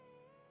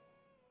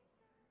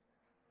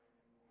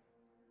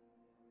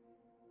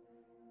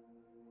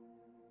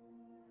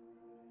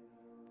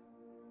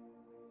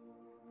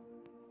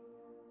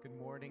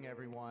morning,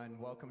 everyone.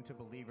 Welcome to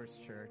Believers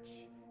Church.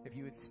 If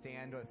you would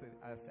stand with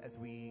us as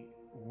we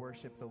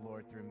worship the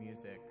Lord through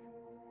music.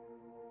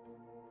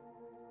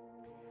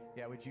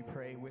 Yeah, would you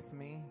pray with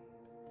me?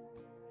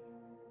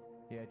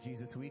 Yeah,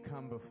 Jesus, we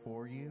come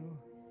before you,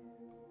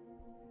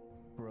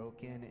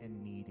 broken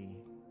and needy,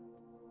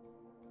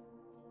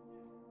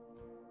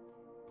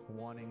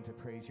 wanting to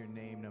praise your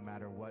name no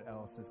matter what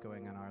else is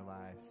going on in our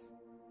lives.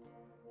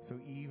 So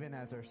even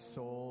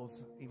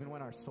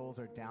when our souls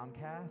are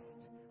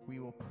downcast, we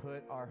will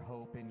put our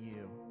hope in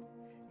you.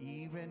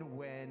 Even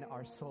when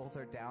our souls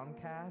are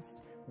downcast,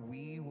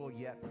 we will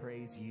yet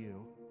praise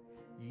you.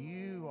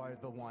 You are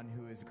the one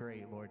who is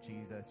great, Lord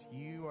Jesus.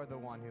 You are the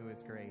one who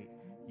is great.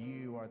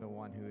 You are the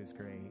one who is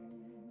great.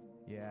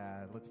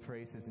 Yeah, let's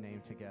praise his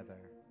name together.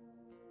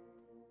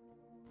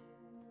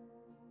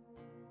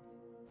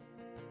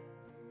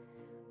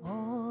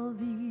 All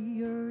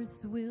the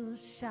earth will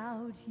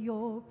shout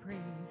your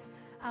praise.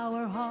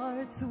 Our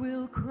hearts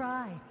will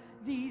cry.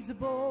 These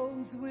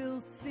bones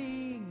will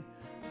sing.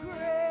 Great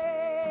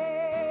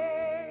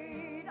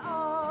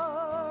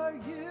are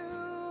you,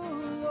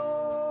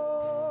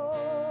 Lord.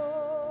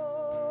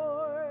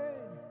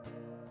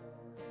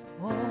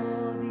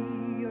 All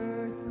the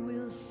earth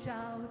will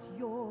shout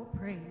your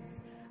praise.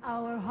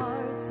 Our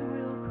hearts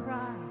will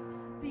cry.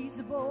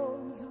 These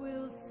bones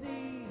will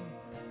sing.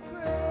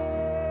 Great.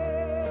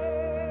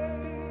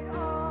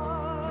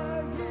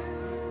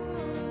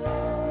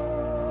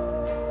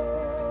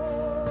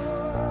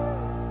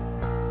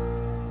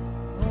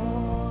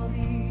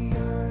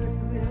 Earth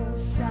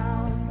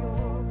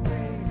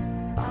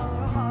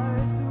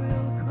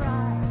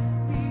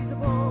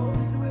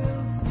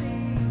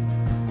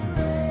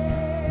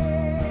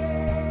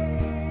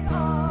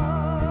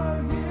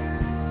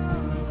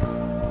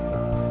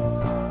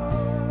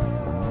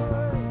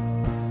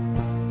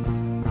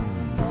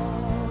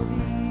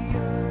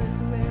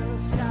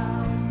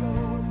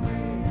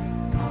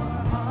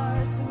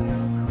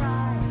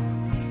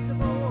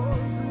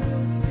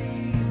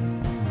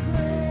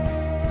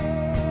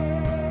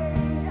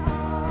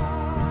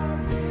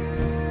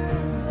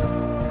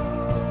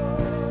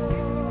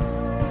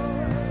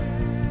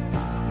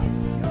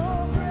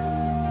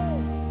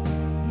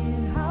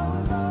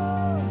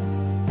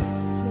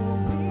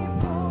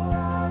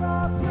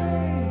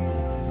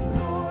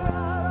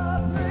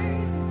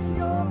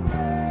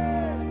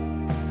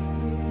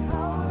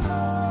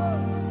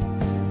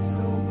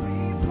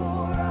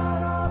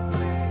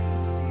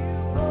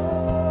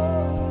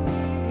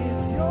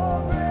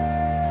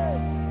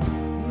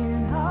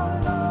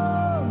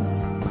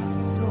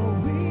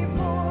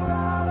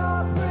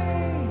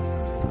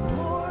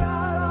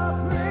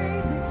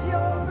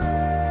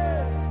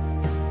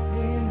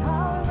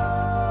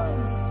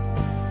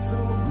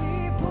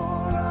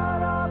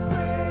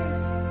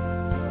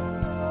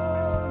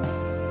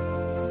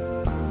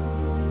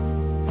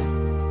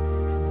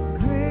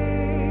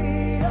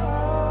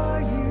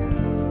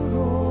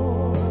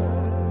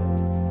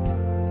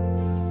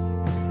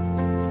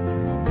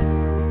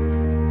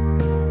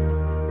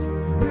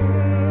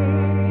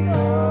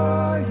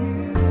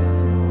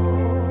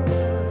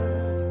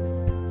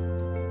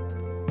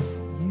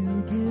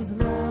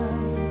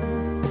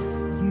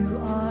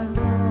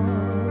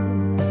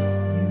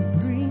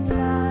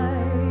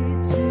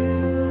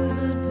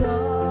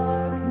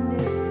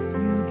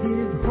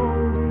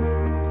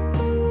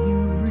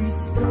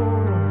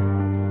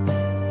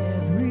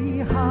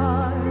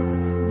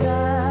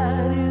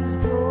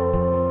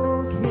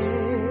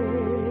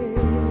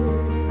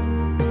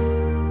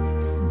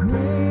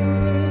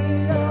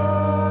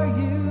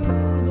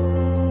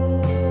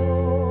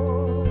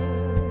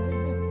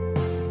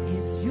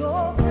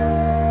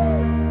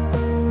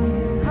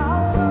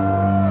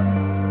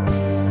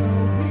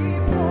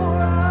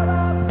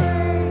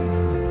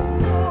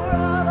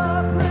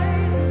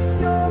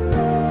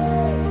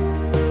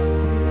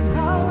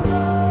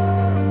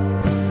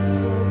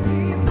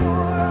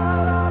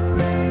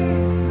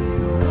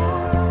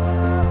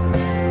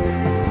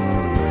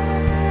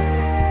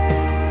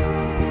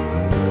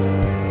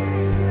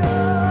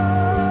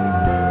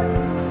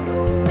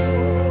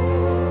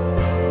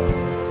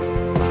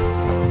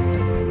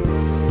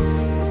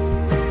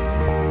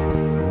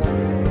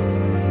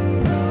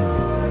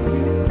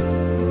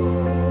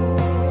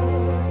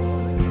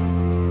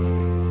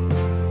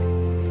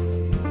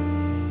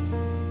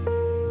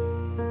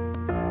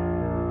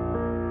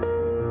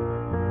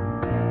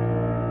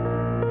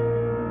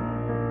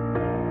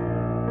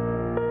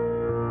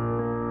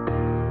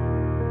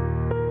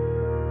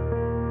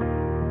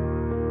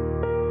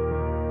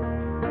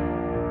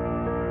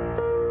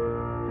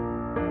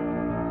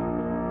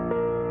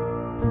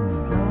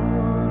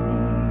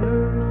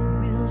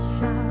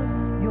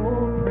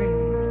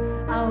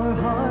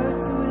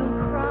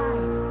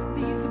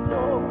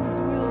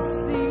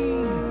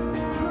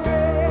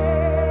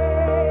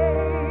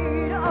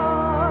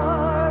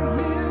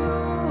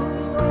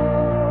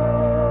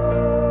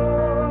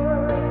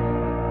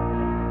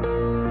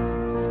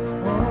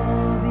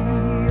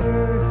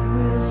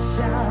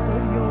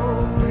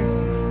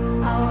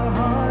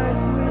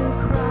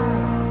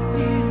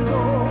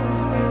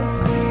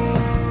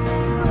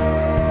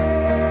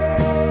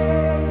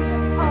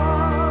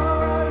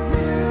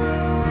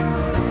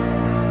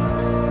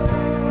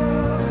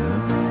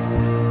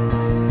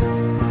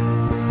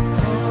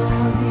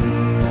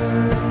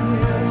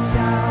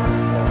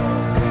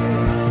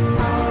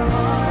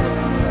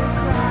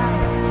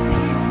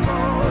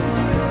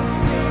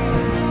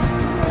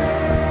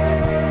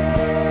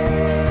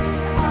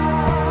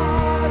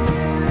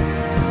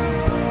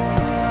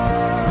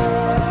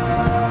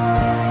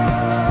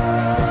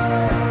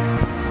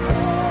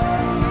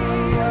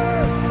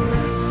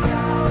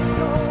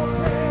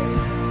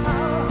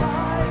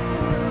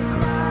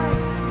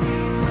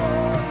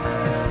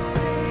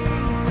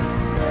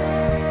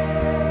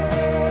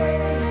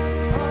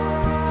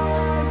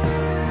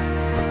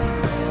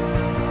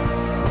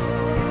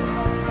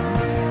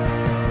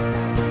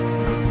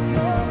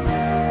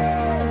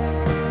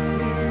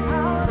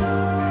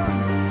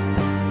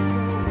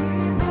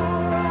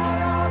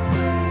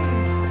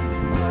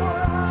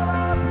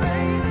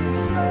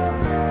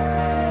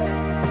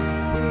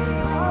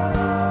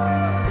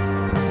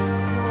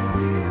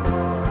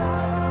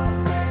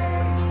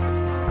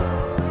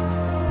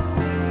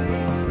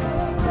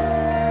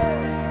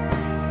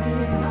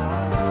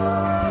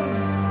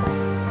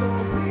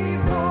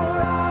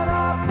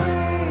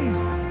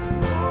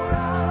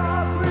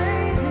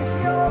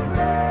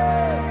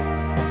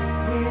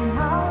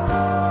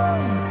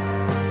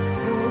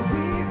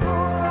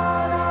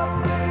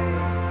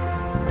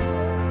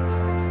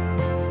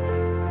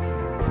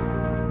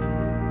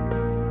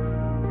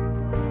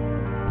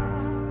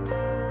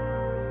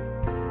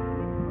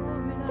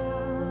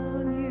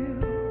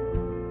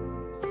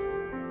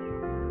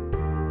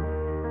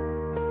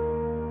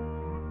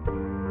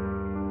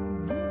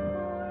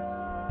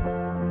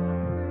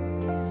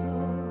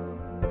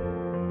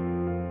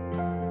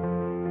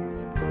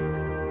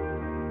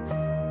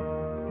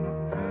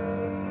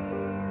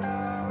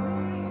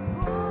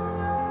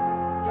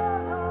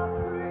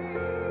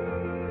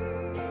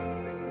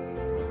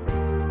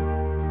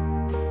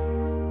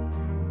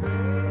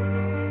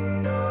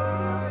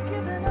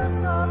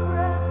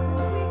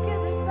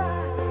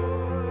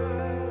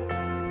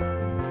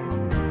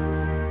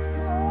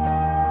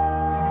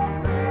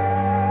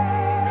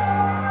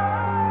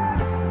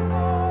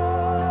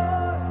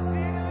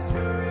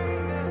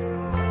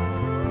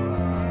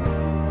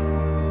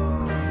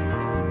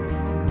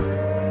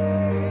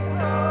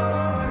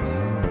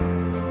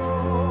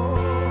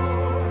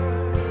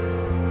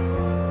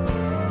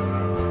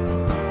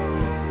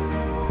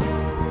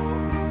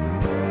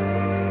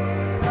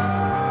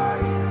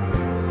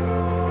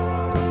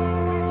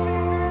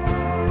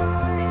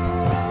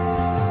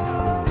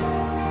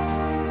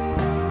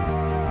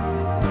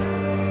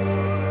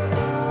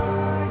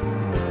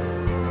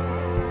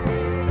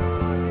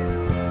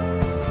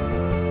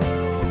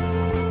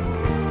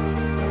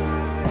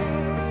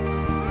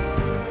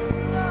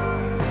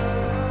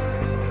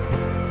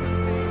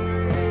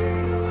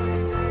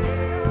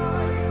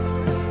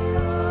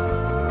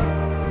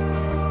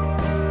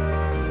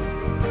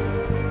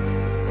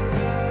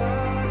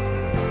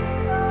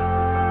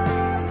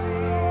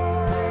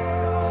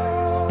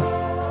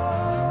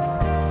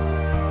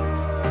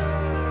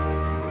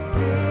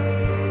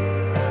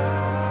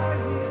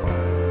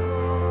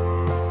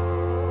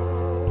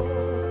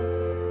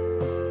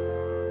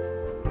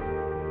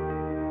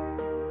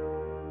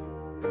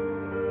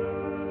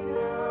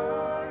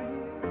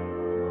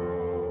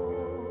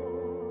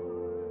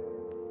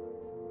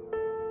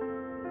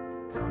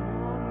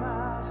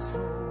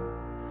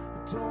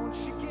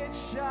get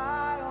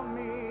shy on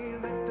me,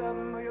 lift up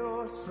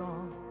your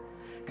song.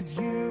 'Cause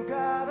you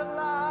got a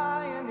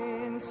lion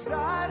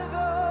inside of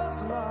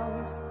those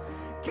lungs.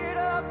 Get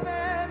up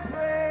and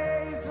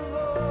praise the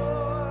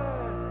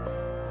Lord.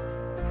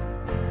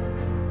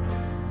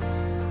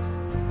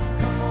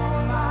 Come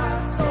on, my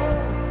soul,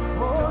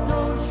 oh,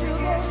 don't you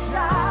get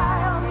shy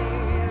on me,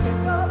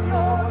 lift up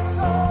your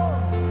soul.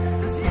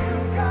 'Cause you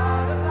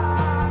got a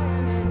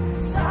lion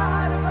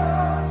inside of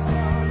those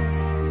lungs.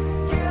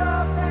 Get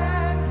up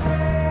and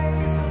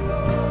praise the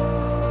Lord.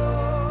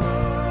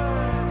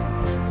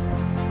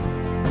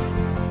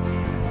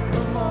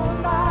 Come on,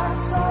 my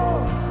soul,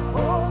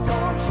 oh,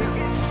 don't you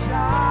get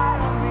shy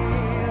on me,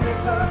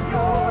 lift up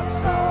your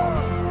soul.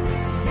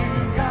 'Cause you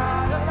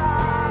got a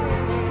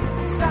lion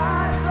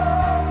inside of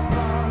those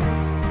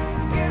lungs.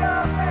 Get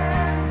up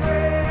and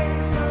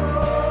praise the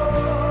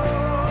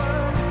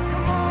Lord.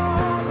 Come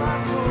on, my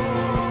soul,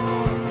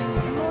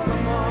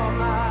 come on,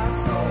 my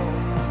soul,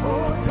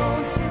 oh,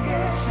 don't you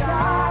get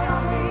shy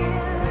on me,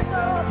 lift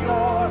up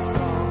your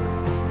soul.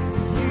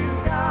 'Cause you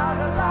got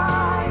a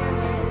lion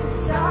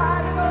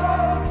inside of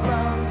those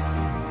lungs.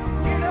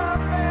 Get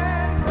up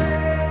and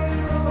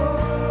praise the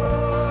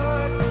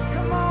Lord.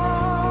 Come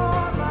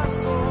on, my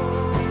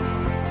soul,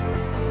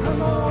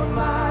 come on,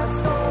 my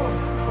soul,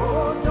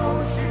 oh,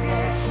 don't you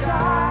get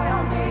shy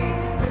on me,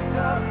 lift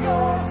up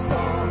your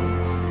soul.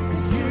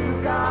 'Cause you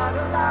got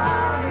a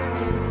lion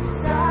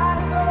inside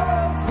of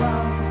those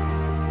lungs.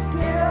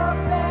 Get up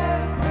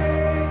and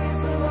praise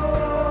the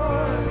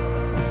Lord.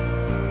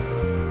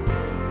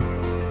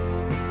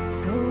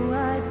 So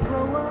I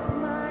throw up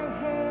my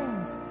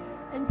hands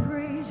and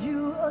praise you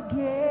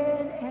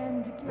again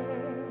and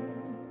again.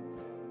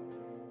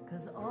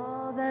 'Cause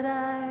all that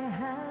I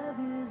have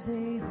is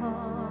a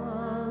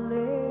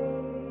hallelujah.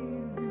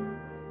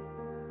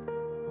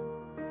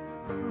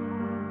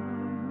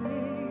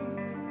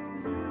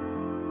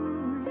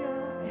 Hallelujah.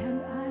 And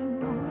I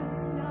know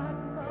it's not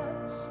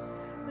much,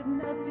 but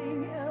nothing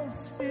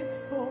else fit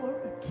for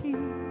a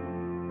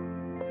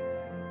king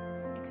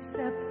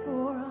except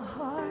for a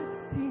heart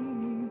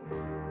singing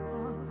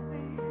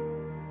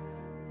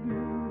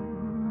hallelujah,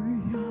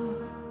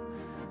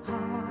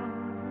 hallelujah.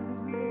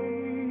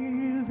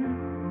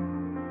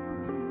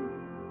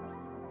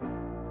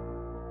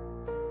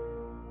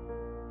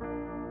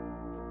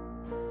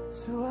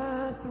 So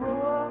I throw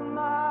up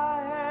my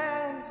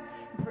hands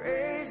and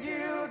praise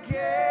you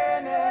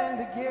again and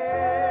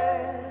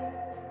again.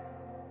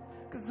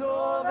 'Cause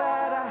all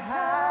that I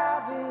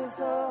have is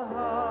a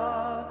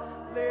hallelujah,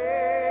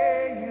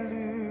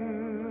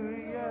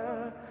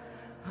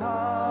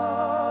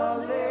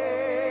 hallelujah.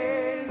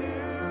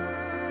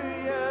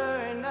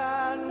 And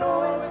I know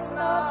it's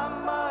not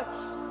much,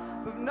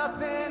 but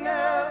nothing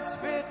else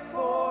fit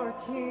for a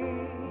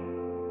king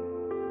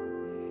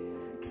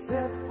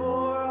except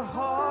for a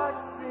heart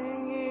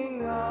singing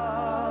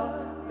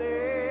hallelujah,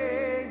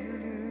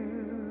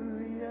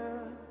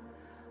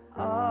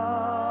 hallelujah.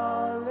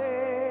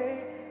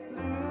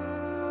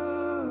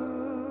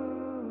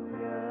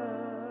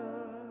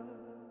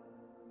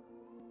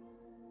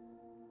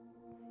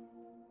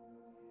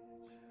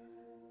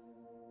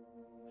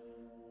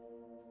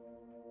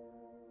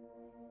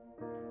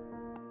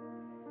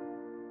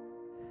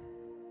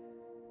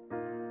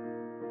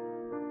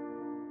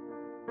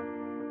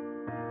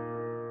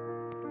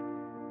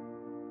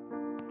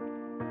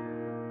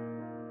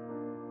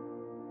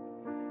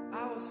 I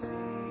will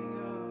sing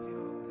of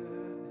your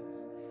goodness,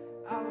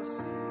 I will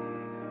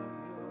sing of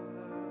your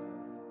love.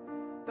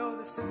 Though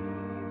the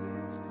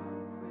seasons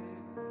come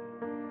quickly,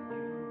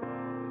 you've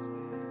always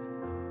been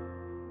enough.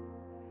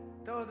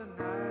 Though the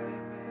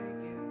night may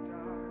get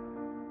darker,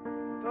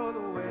 though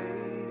the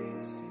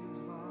waiting seems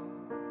long,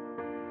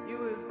 you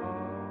have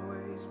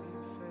always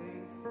been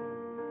faithful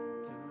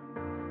to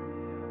remind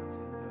me of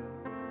your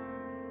love.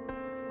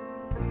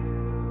 You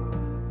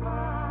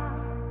are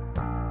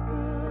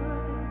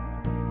good.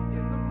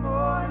 In the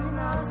morning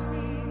I'll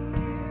sing,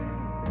 you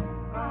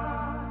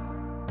are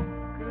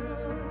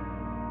good.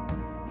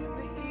 In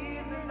the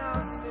evening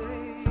I'll say,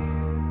 you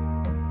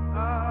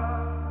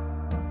are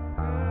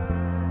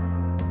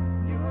good.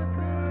 You are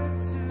good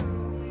to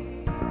me.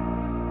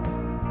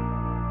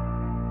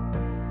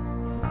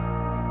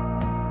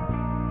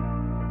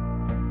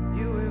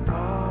 You have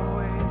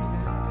always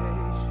been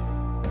patient.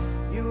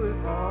 You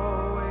have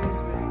always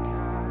been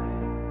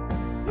kind.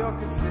 You're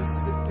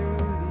consistent through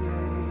the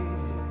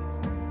ages.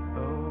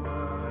 Oh,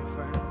 what a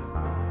friend of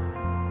mine.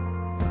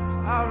 So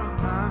I'll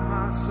remind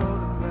my soul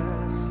to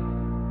bless you,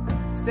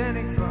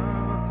 standing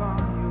firm upon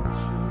your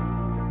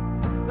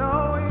truth,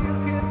 knowing you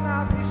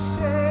cannot be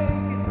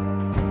shaken,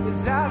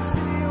 as I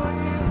see what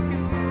you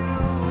can do.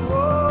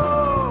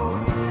 Oh,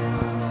 you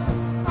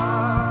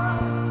are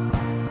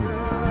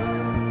good.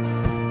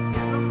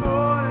 In the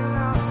morning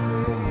I'll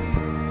say,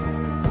 you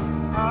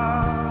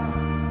are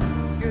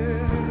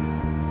good.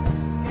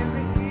 In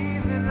the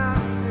evening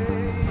I'll say,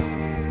 you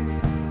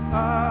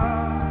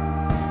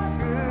are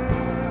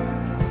good.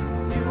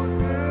 You are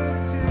good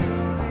to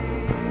me.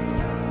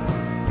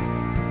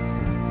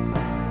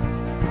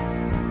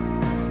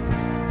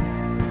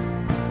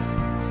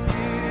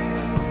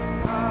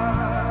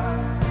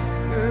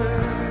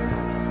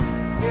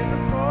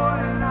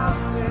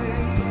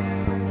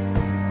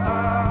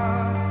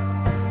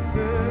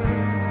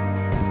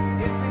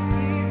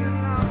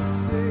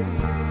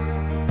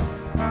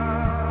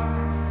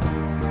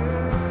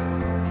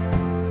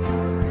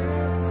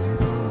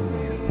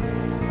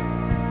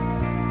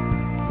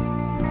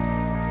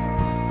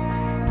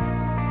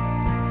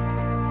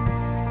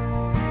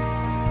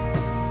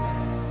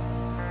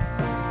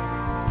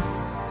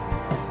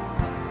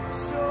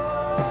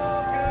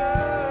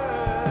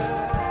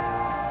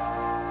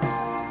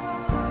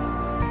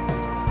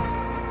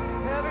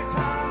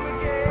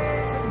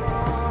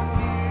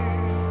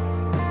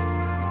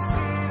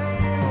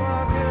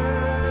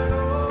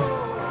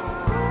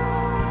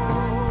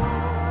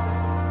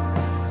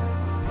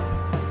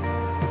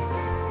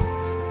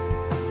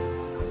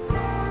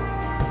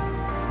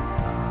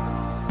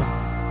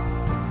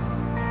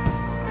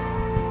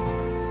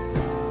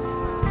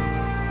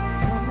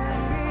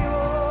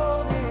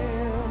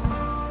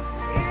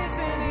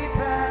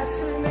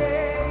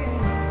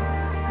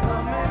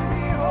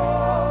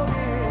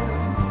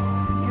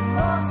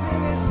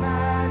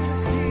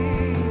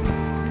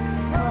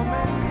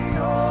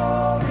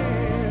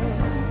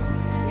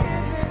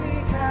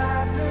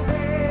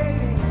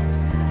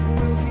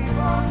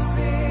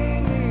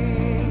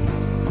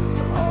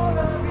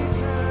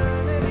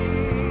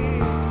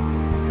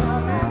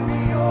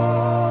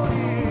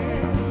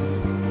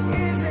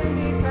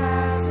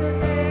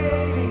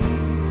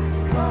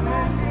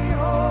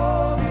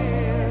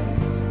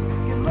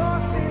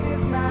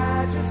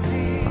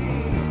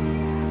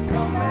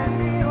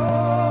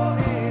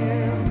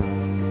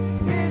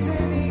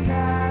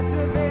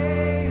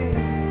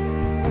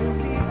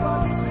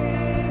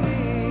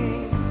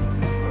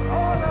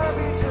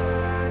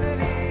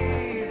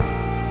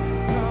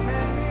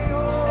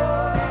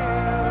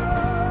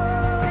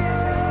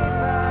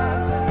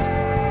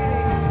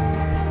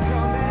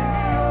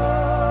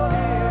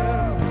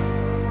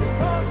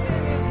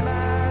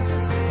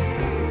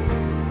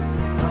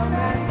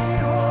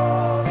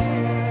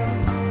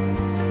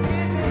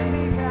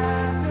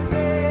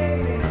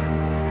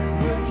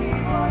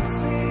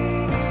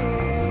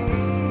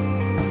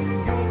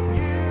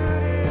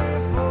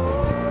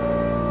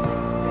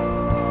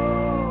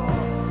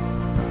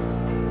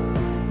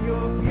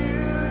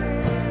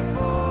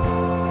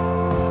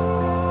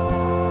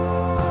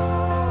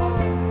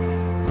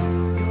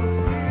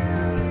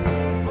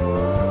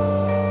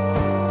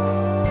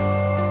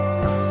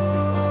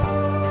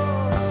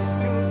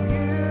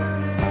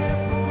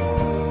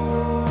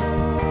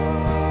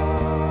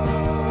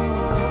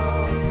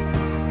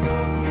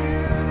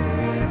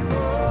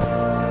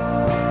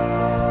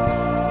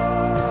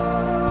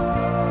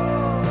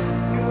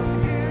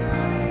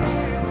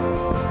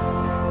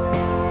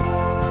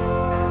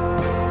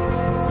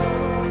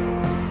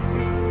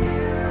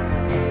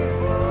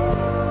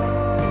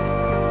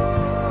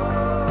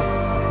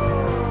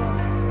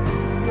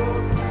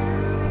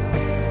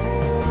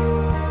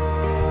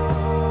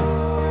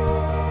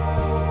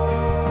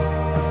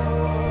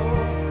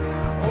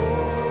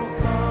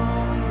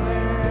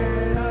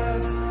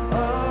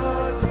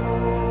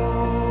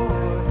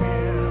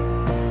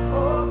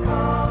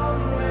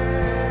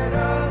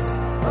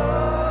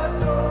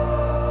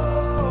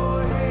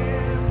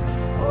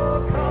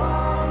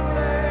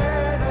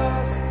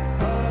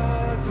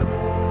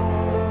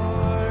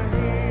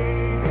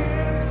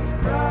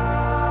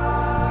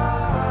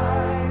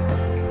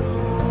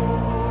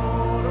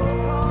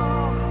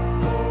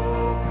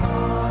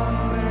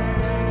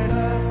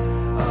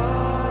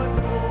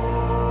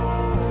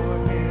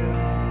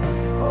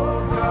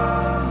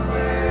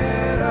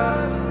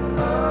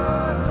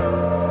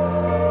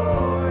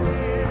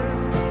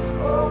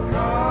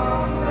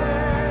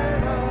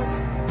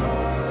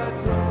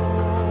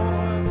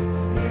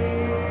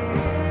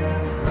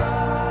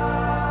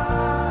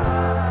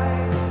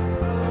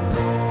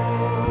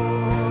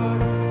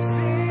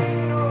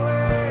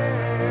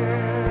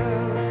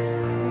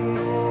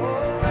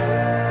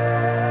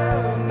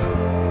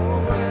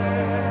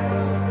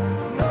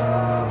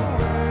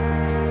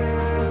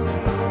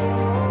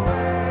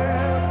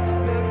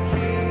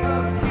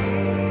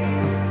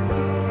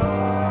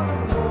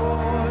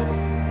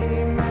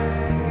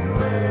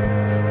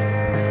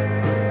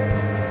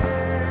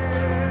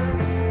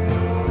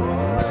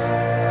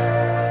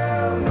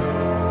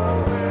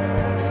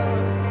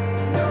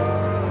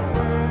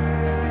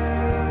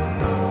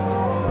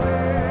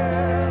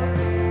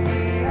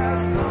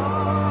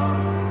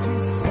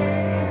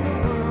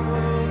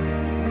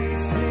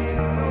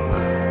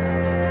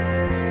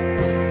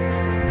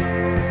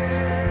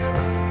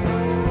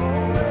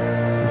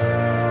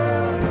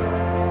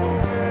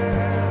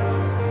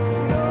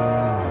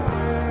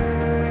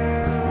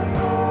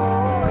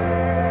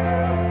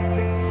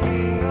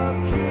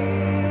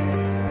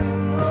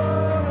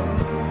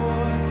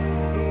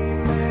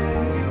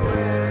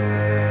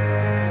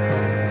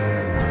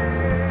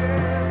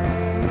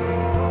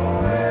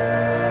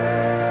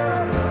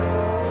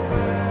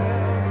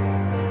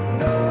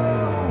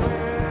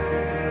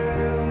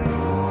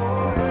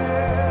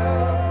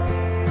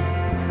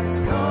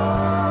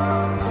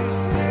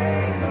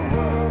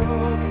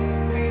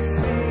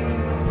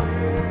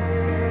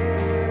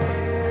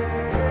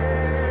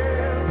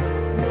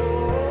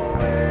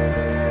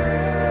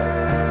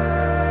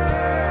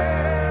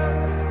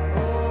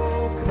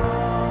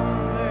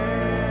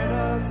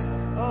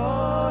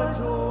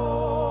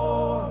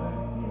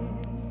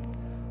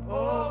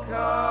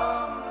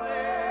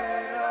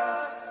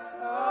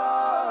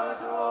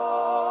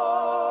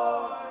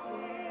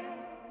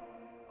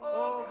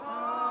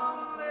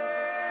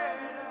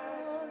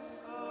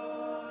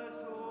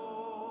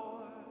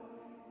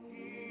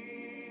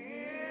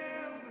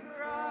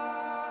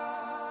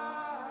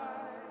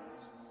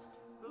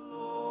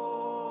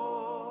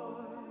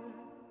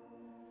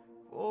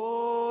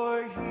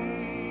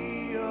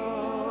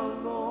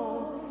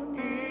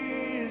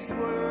 is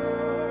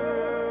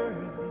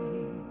worthy,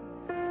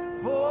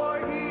 for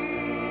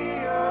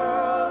he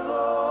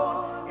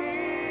alone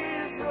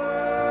is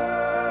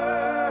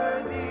worthy,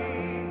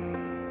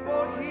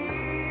 for he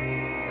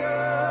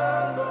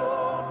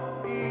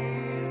alone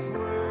is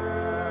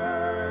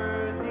worthy,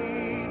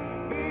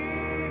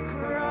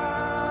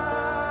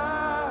 Christ,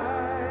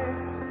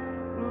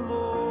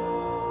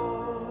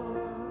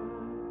 Lord.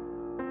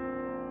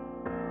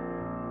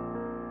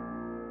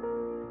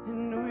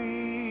 And we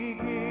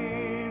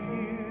give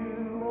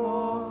you all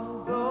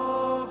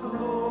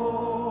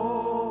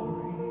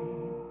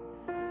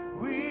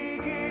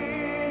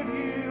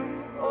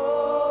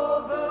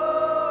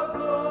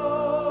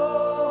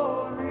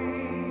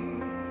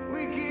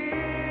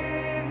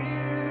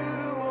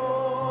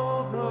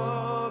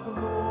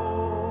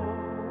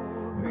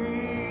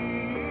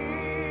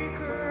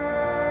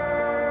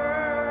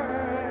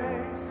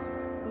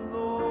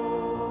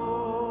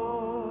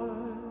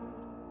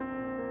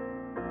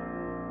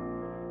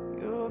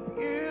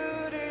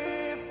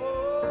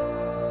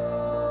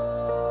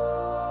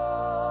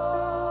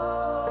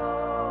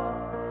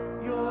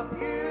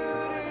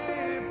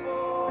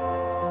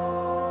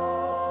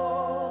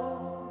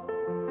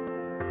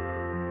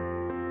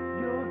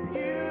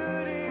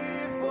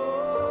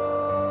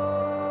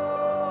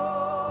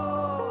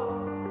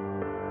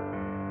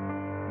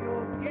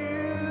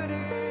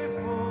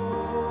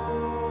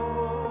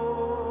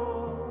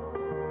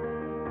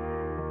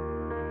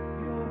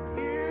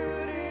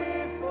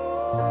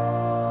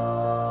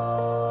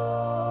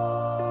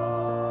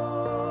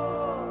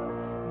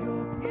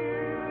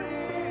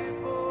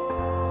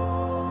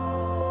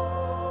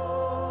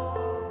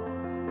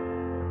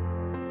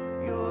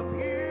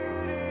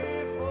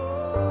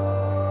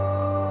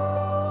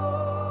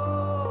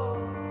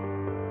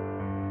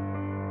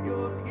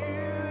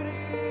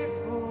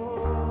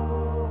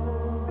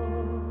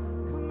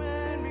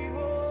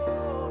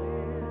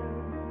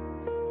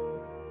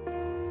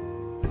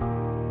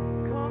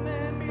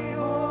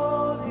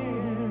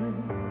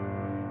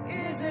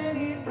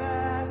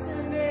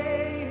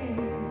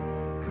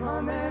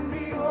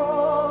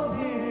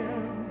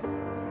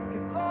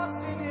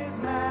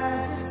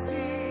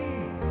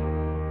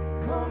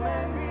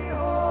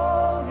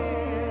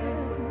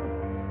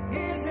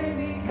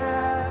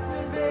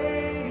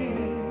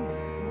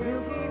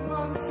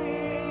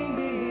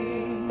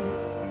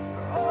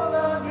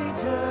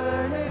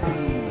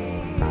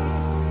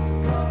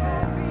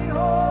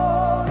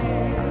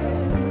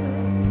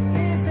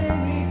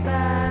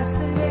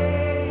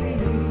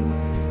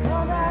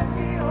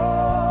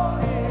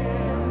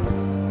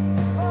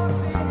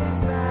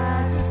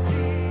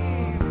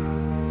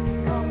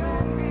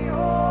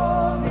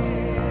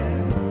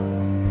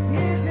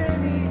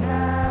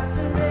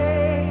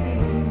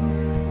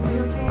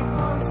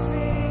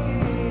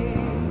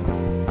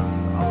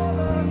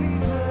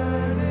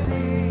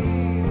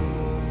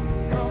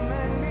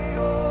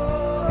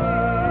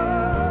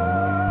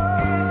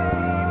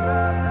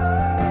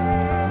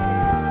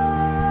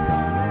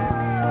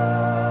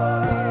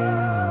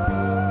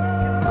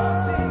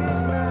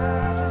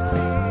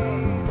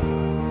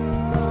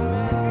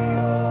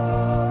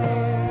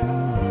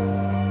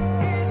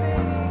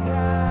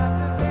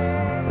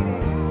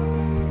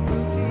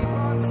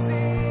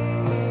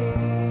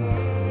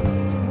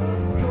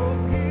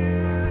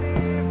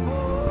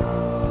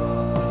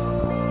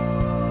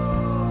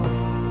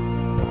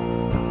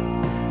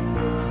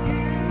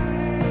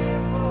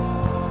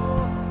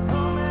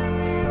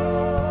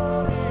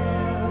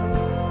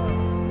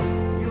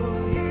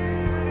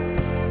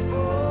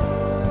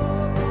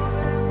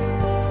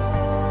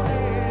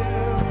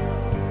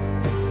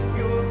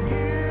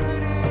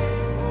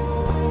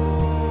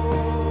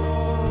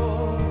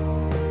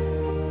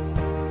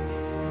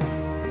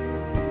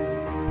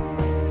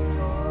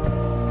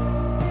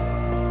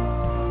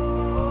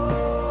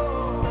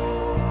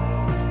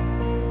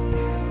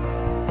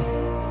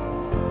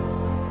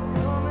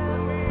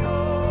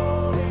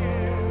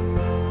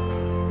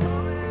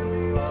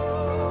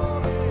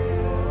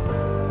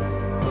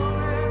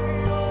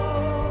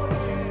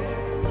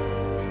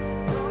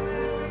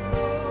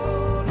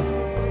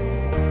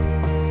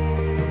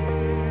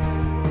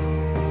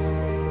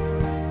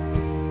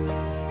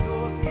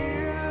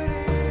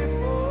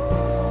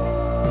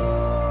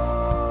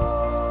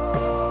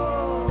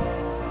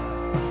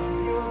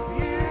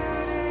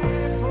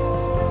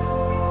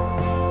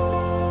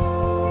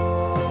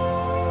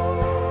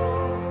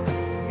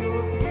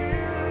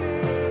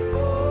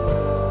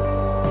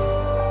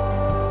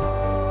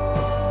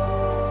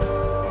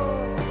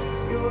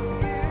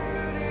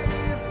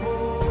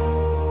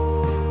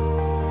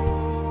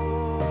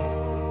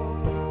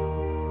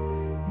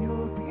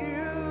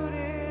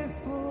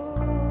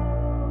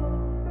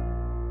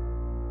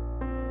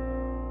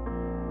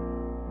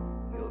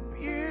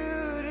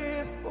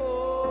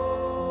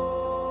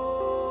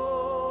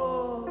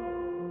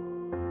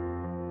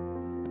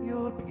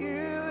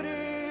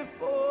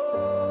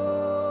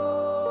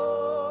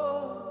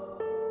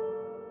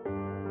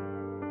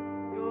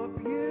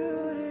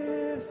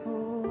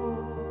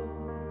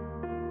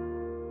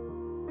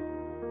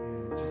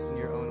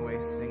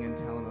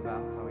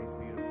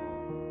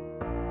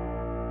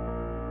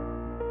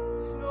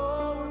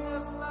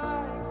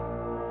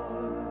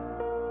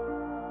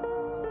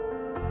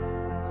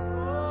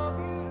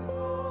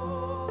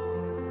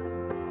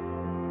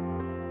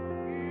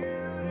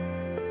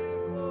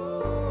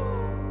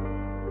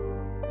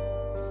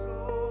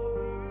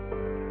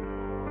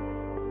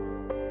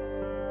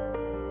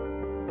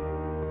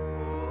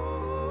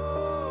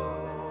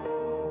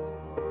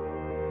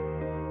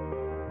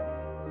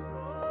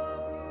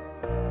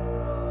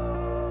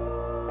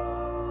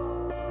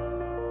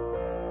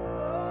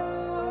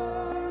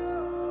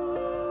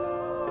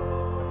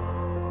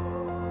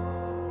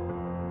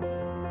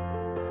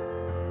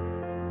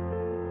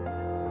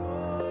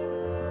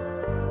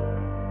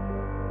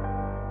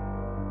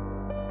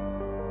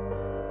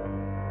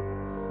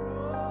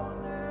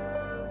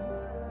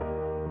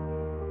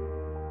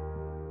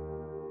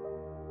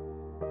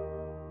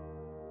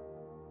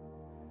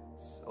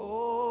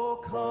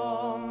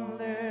come,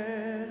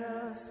 let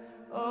us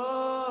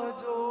adore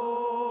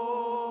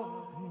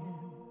him.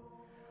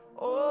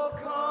 Oh,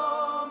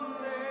 come,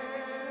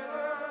 let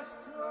us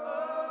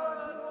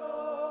adore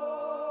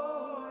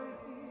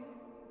him.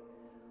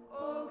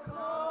 Oh,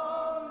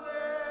 come,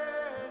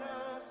 let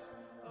us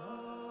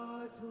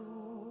adore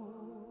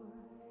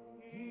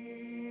him,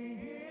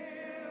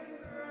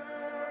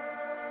 Christ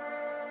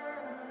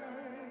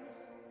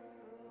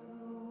the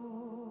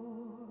Lord.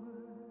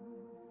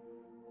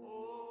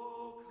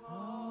 Oh,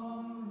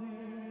 come,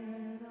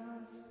 let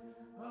us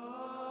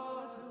adore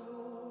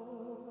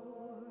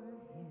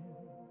him.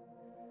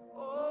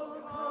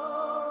 Oh,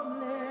 come,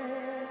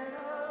 let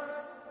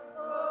us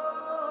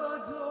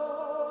adore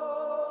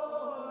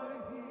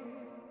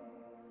him.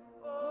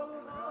 Oh,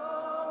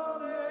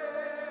 come,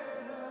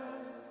 let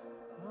us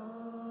adore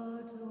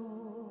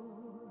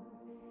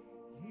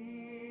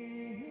him,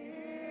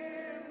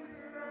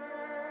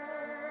 Christ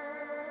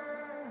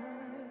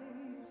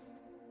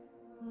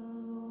the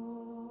Lord.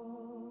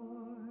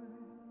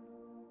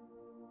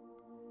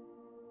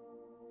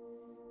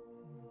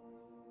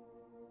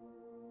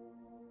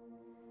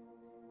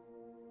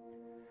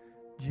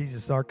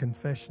 Jesus, our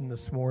confession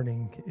this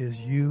morning is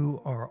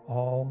you are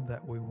all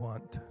that we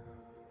want.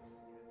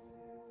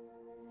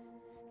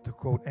 To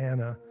quote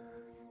Anna,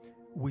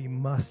 we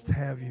must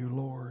have you,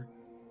 Lord.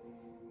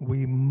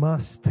 We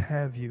must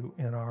have you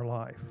in our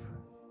life.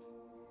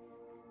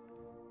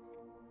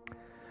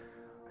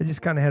 I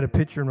just kind of had a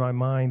picture in my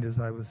mind as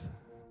I was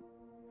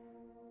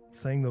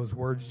saying those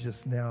words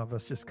just now of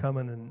us just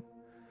coming and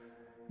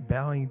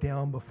bowing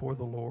down before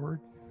the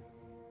Lord.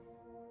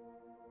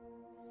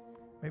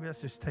 Maybe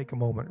let's just take a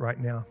moment right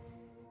now.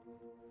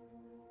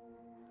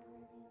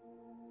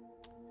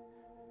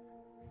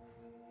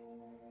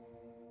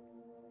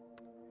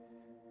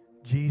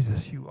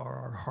 Jesus, you are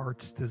our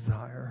heart's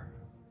desire.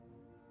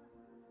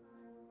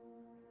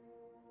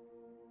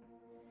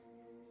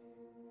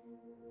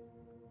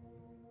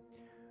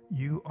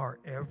 You are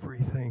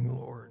everything,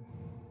 Lord.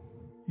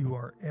 You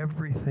are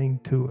everything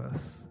to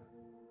us.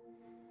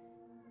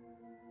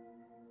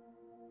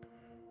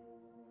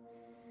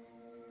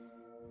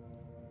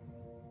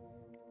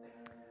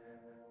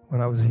 When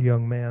I was a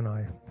young man,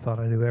 I thought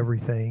I knew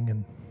everything,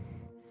 and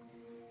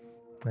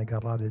I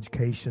got a lot of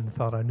education,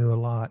 thought I knew a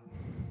lot.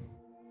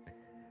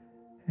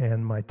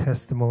 And my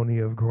testimony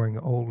of growing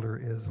older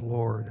is,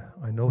 Lord,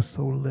 I know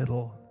so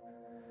little,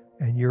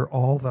 and you're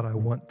all that I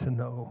want to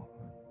know.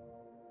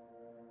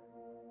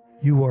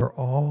 You are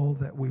all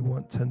that we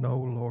want to know,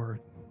 Lord.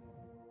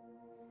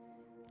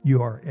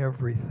 You are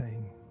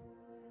everything.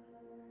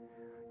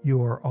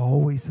 You are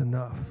always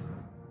enough.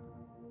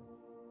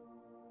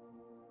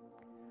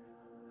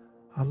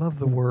 I love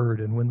the Word,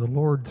 and when the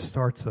Lord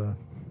starts a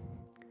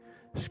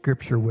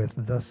scripture with,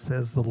 thus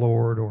says the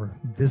Lord, or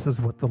this is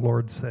what the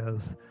Lord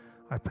says,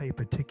 I pay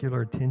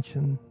particular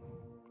attention.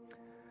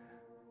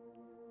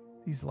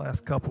 These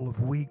last couple of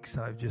weeks,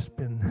 I've just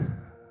been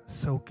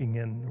soaking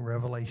in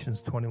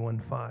Revelations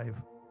 21:5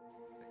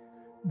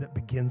 that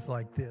begins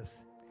like this.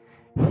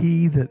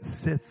 He that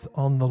sits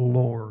on the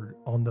Lord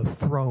on the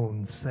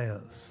throne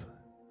says,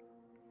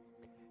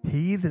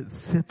 He that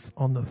sits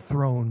on the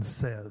throne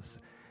says,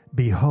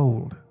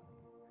 Behold,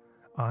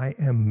 I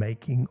am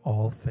making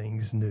all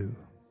things new.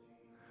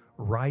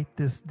 Write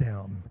this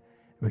down,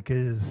 because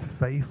it is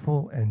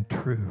faithful and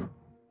true.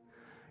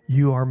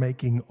 You are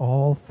making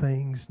all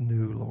things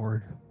new,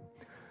 Lord.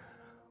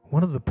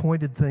 One of the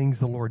pointed things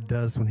the Lord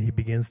does when He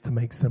begins to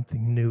make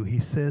something new, He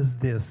says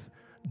this,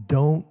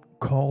 don't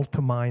call to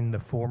mind the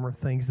former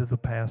things of the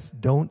past.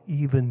 Don't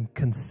even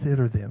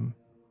consider them.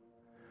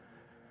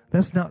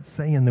 That's not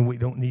saying that we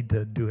don't need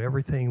to do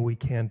everything we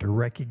can to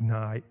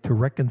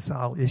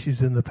reconcile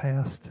issues in the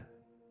past.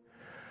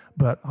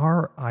 But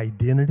our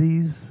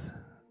identities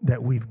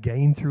that we've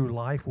gained through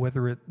life,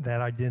 whether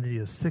that identity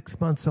is 6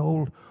 months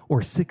old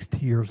or 60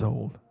 years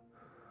old,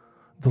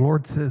 the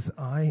Lord says,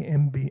 I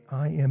am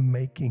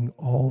making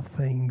all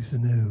things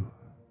new.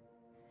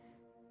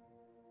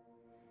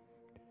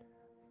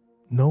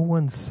 No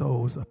one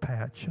sews a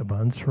patch of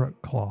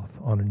unstruck cloth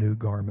on a new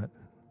garment.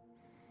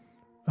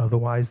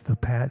 Otherwise, the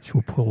patch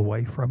will pull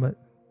away from it,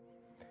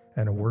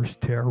 and a worse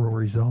tear will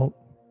result.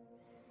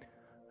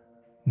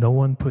 No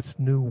one puts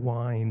new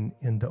wine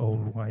into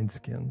old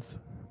wineskins.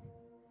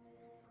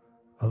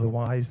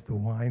 Otherwise, the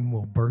wine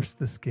will burst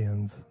the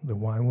skins. The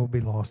wine will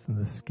be lost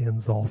in the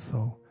skins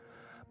also.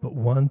 But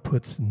one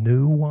puts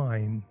new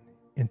wine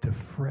into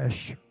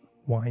fresh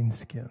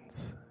wineskins.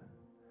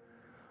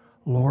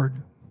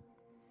 Lord,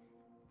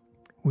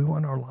 we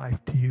want our life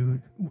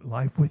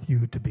with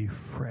you to be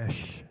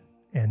fresh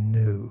and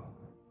new.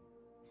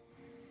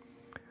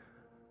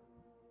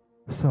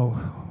 So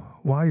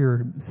while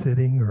you're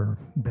sitting or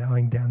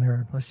bowing down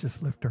there, let's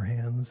just lift our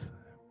hands.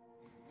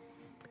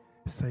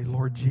 Say,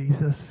 Lord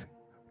Jesus,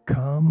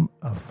 come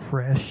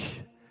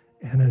afresh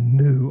and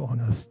anew on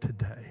us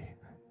today.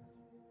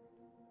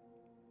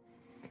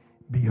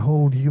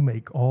 Behold, you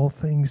make all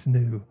things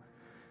new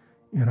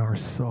in our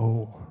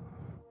soul.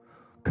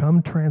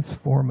 Come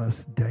transform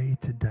us day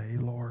to day,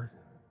 Lord.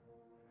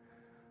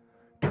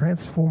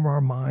 transform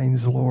our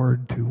minds,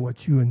 Lord, to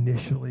what you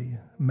initially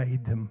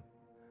made them.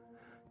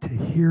 To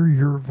hear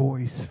your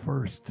voice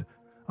first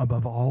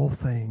above all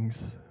things.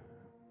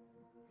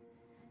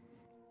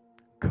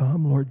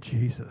 Come, Lord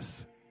Jesus.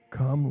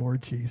 Come,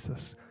 Lord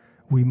Jesus.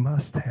 We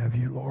must have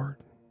you, Lord.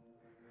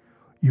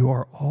 You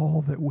are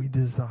all that we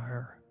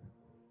desire.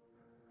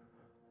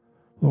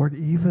 Lord,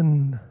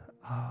 even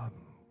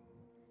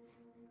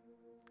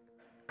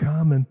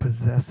come and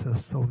possess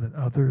us so that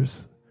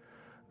others,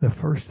 the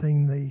first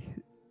thing they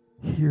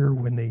hear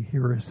when they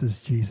hear us is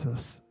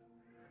Jesus.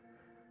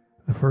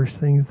 The first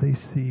things they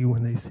see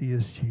when they see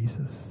is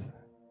Jesus.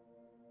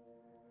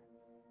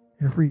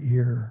 Every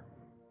ear,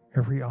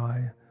 every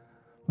eye,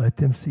 let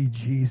them see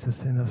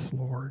Jesus in us,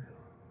 Lord.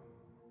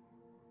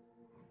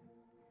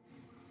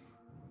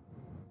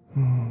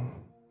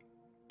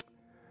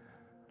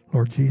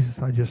 Lord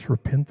Jesus, I just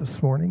repent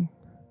this morning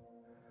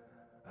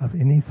of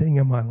anything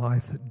in my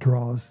life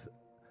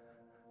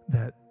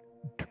that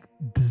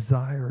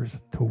desires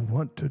to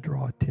want to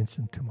draw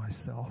attention to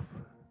myself.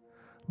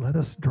 Let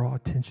us draw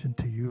attention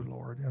to you,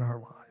 Lord, in our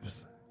lives.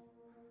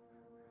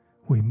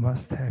 We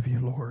must have you,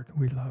 Lord.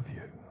 We love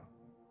you.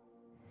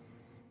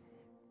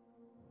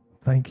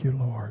 Thank you,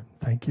 Lord.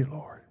 Thank you,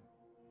 Lord.